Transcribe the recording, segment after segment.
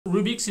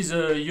Rubix is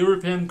a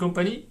European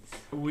company.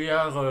 We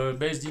are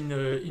based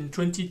in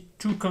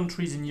 22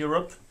 countries in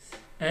Europe,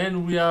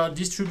 and we are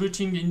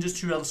distributing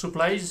industrial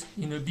supplies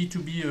in a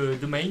B2B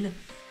domain.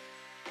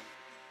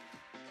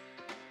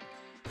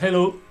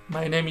 Hello,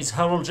 my name is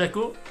Harold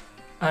Jacko.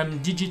 I'm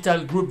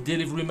Digital Group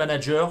Delivery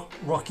Manager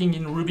working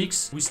in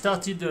Rubix. We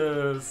started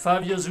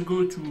 5 years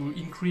ago to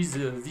increase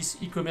this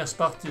e-commerce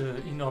part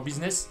in our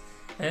business.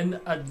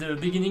 And at the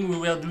beginning we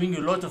were doing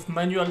a lot of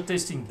manual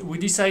testing. We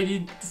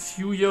decided a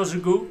few years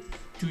ago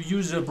to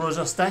use a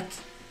BrowserStack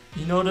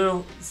in order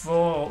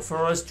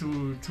for us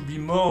to be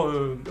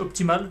more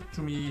optimal,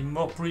 to be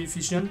more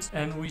pre-efficient,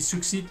 and we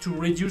succeed to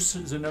reduce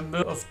the number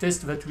of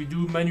tests that we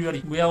do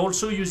manually. We are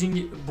also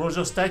using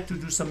BrowserStack to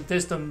do some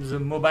tests on the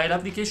mobile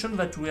application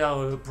that we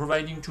are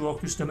providing to our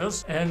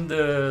customers, and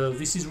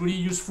this is really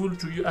useful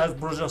to have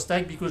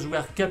BrowserStack because we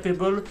are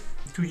capable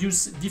to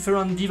use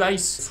different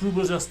devices through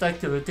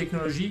BrowserStack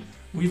technology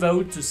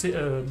without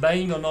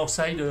buying on our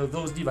side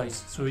those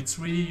devices. So it's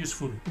really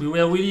useful. We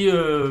were really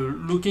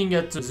looking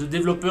at the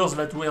developers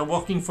that were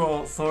working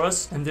for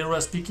us, and they were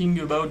speaking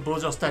about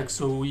BrowserStack.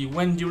 So we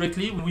went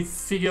directly. We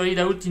figured it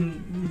out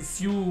in a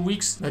few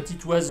weeks that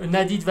it was an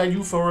added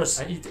value for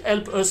us. It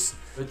helped us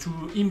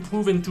to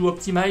improve and to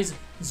optimize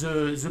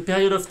the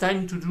period of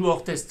time to do our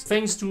tests.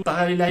 Thanks to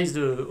parallelized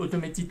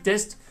automated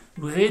test,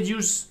 we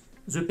reduce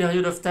the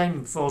period of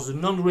time for the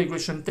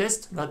non-regression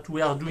test that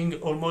we are doing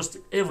almost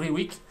every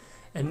week.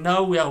 And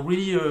now we are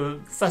really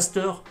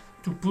faster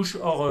to push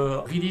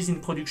our release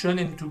in production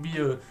and to be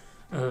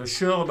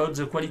sure about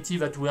the quality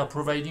that we are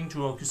providing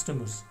to our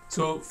customers.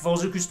 So for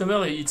the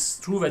customer, it's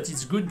true that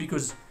it's good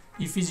because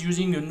if he's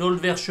using an old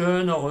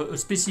version or a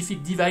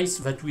specific device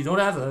that we don't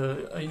have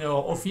in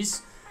our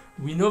office,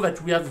 we know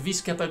that we have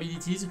these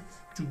capabilities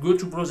to go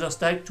to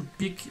BrowserStack to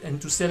pick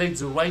and to select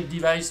the right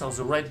device or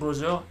the right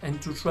browser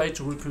and to try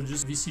to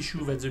reproduce this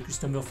issue that the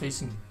customer is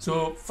facing.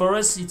 So for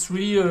us, it's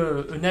really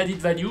an added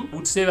value. I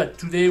would say that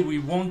today we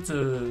won't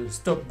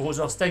stop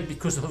BrowserStack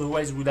because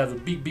otherwise we'll have a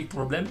big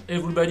problem.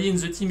 Everybody in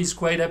the team is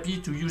quite happy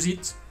to use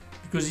it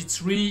because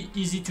it's really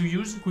easy to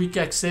use, quick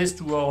access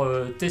to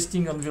our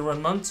testing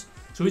environment.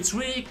 So it's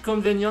really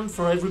convenient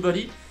for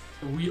everybody.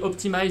 We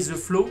optimize the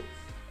flow,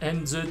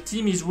 and the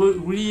team is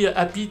really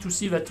happy to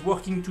see that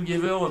working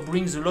together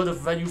brings a lot of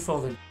value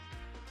for them.